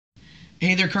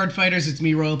Hey there, card fighters. It's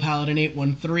me, Royal Paladin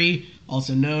 813,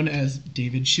 also known as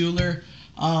David Schuler.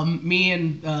 Me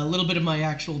and a little bit of my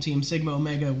actual team, Sigma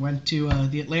Omega, went to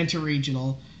the Atlanta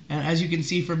Regional. And as you can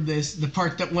see from this, the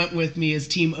part that went with me is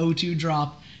Team O2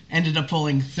 Drop ended up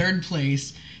pulling third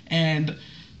place. And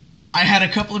I had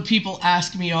a couple of people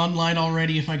ask me online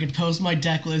already if I could post my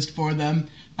deck list for them.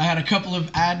 I had a couple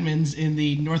of admins in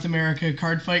the North America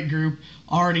Card Fight group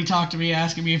already talk to me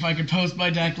asking me if I could post my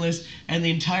deck list, and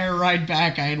the entire ride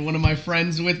back I had one of my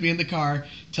friends with me in the car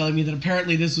telling me that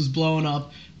apparently this was blowing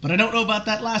up, but I don't know about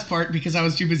that last part because I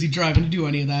was too busy driving to do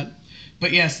any of that.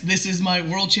 But yes, this is my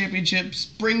World Championship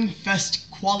Spring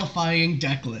Fest qualifying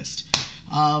deck list.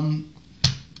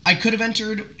 I could have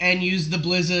entered and used the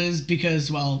Blizzas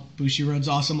because, well, Bushiroad's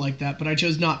awesome like that, but I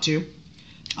chose not to.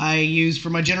 I used for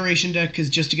my Generation deck, because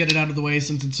just to get it out of the way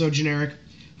since it's so generic,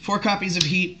 4 copies of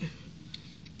Heat,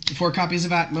 4 copies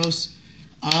of Atmos.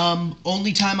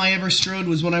 Only time I ever strode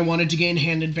was when I wanted to gain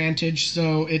hand advantage,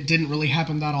 so it didn't really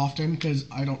happen that often, because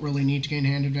I don't really need to gain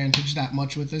hand advantage that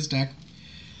much with this deck.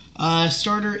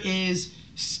 Starter is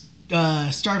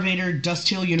Star Vader,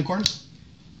 Dusttail Unicorn.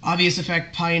 Obvious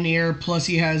effect, Pioneer, plus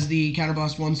he has the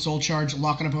Counterblast 1 Soul Charge,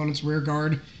 lock an opponent's rear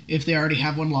guard if they already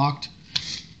have one locked.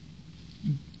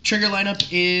 Trigger lineup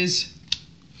is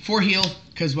 4 heal,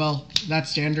 because, well, that's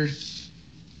standard.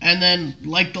 And then,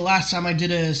 like the last time I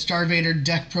did a Star Vader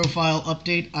deck profile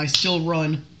update, I still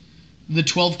run the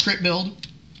 12 crit build.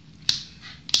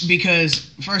 Because,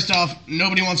 first off,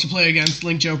 nobody wants to play against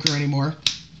Link Joker anymore.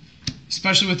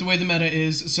 Especially with the way the meta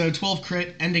is. So 12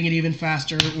 crit, ending it even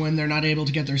faster when they're not able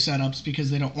to get their setups,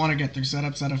 because they don't want to get their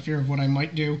setups out of fear of what I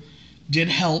might do, did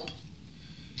help.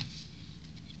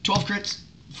 12 crits.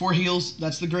 4 heals,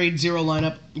 that's the grade 0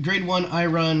 lineup. Grade 1, I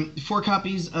run 4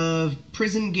 copies of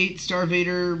Prison Gate Star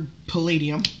Vader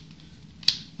Palladium.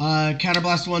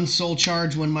 Counterblast 1 Soul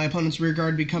Charge when my opponent's rear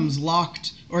guard becomes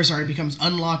becomes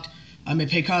unlocked. I may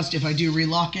pay cost if I do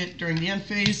relock it during the end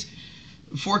phase.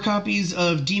 4 copies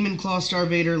of Demon Claw Star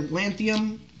Vader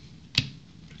Lanthium.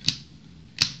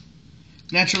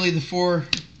 Naturally, the 4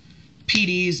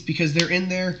 PDs because they're in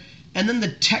there. And then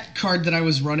the tech card that I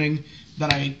was running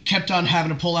that I kept on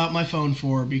having to pull out my phone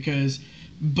for, because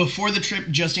before the trip,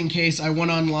 just in case, I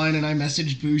went online and I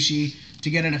messaged Bushi to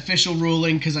get an official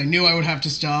ruling because I knew I would have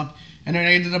to stop, and I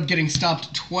ended up getting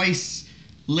stopped twice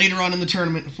later on in the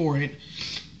tournament for it.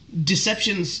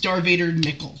 Deception Star Vader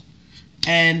Nickel.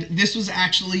 And this was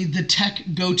actually the tech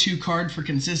go-to card for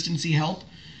consistency help,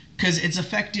 because its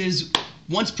effect is,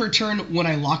 once per turn when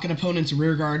I lock an opponent's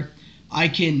rear guard, I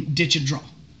can ditch and draw.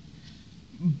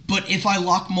 But if I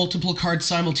lock multiple cards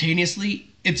simultaneously,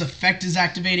 its effect is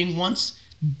activating once,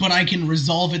 but I can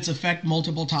resolve its effect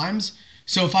multiple times.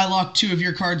 So if I lock 2 of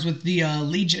your cards with the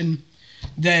Legion,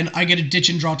 then I get a ditch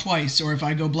and draw twice. Or if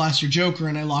I go Blast your Joker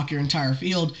and I lock your entire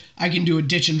field, I can do a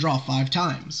ditch and draw 5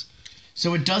 times.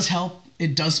 So it does help,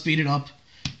 it does speed it up,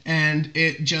 and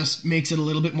it just makes it a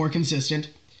little bit more consistent.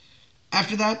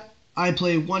 After that, I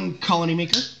play 1 Colony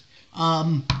Maker.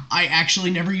 I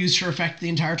actually never used her effect the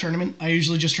entire tournament. I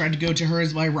usually just tried to go to her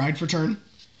as my ride for turn.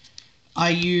 I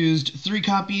used 3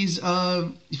 copies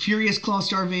of Furious Claw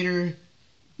Star Vader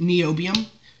Neobium.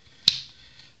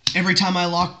 Every time I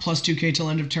lock, plus 2k till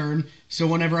end of turn. So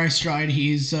whenever I stride,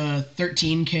 he's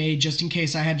 13k, just in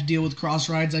case I had to deal with cross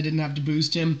rides, I didn't have to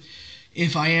boost him.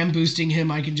 If I am boosting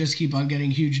him, I can just keep on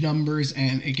getting huge numbers,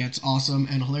 and it gets awesome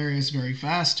and hilarious very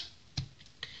fast.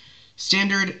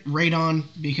 Standard Radon,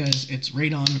 because it's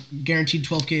Radon. Guaranteed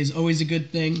 12k is always a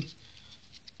good thing.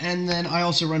 And then I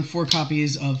also run 4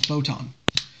 copies of Photon.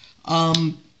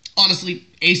 Honestly,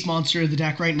 ace monster of the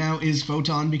deck right now is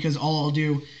Photon, because all I'll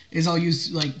do is I'll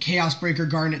use like Chaos Breaker,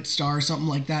 Garnet Star, something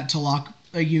like that to lock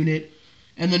a unit.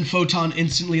 And then Photon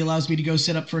instantly allows me to go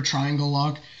set up for a triangle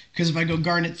lock. Because if I go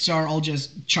Garnet Star, I'll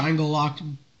just triangle lock,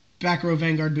 back row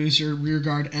Vanguard booster, rear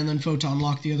guard, and then Photon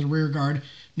lock the other rear guard,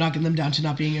 knocking them down to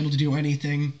not being able to do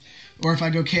anything. Or if I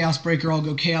go Chaos Breaker, I'll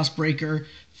go Chaos Breaker,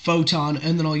 Photon,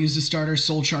 and then I'll use the starter,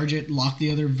 Soul Charge it, lock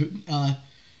the other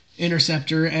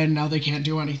Interceptor, and now they can't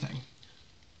do anything.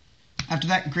 After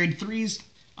that, grade 3s,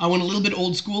 I went a little bit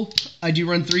old school. I do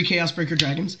run 3 Chaos Breaker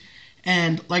Dragons,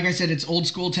 and like I said, it's old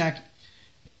school tech.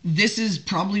 This is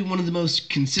probably one of the most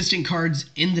consistent cards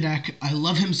in the deck. I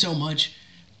love him so much.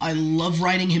 I love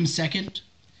riding him second,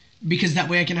 because that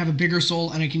way I can have a bigger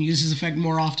soul and I can use his effect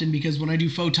more often, because when I do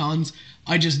Photons,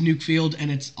 I just nuke field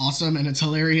and it's awesome and it's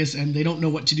hilarious and they don't know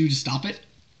what to do to stop it.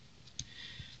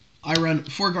 I run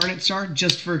 4 Garnet Star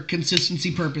just for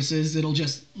consistency purposes. It'll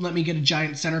just let me get a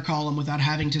giant center column without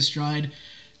having to stride,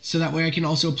 so that way I can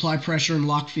also apply pressure and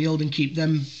lock field and keep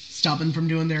them stopping from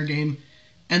doing their game.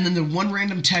 And then the one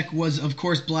random tech was, of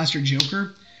course, Blaster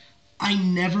Joker. I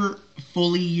never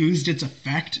fully used its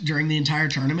effect during the entire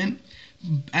tournament.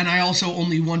 And I also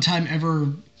only one time ever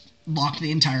locked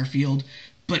the entire field.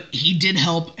 But he did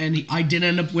help, and I did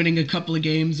end up winning a couple of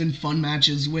games and fun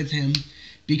matches with him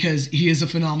because he is a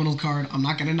phenomenal card. I'm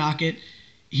not going to knock it.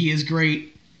 He is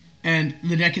great. And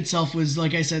the deck itself was,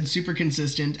 like I said, super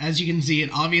consistent. As you can see, it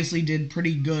obviously did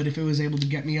pretty good if it was able to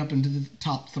get me up into the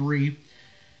top 3.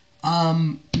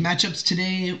 Matchups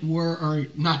today were, or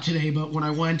not today, but when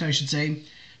I went, I should say.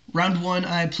 Round 1,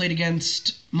 I played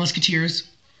against Musketeers.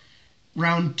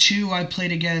 Round 2, I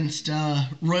played against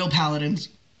Royal Paladins.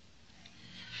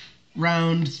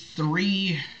 Round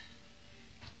 3...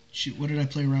 Shoot, what did I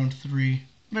play round 3?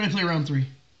 What did I play round 3?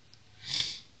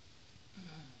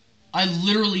 I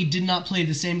literally did not play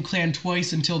the same clan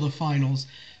twice until the finals.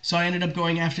 So I ended up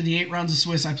going after the 8 rounds of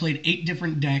Swiss. I played 8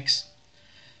 different decks.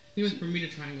 It was Bermuda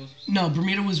Triangles. No,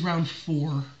 Bermuda was round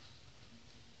 4.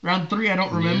 Round 3, I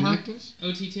don't remember.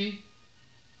 OTT?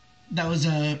 That was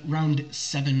round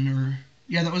 7 or...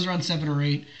 Yeah, that was round 7 or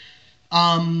 8.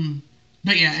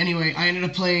 But yeah, anyway, I ended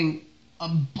up playing a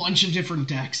bunch of different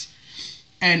decks.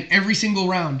 And every single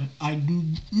round,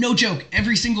 no joke,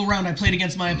 every single round I played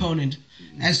against my opponent.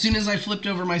 As soon as I flipped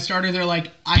over my starter, they're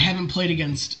like, I haven't played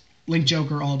against Link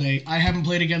Joker all day. I haven't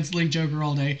played against Link Joker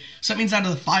all day. So that means out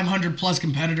of the 500 plus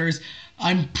competitors,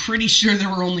 I'm pretty sure there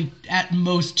were only at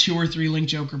most 2 or 3 Link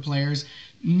Joker players.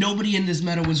 Nobody in this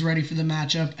meta was ready for the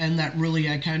matchup, and that really,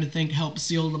 I kind of think, helped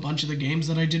seal a bunch of the games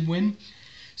that I did win.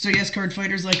 So yes, card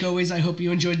fighters, like always, I hope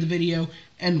you enjoyed the video,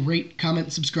 and rate,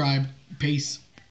 comment, subscribe. Peace.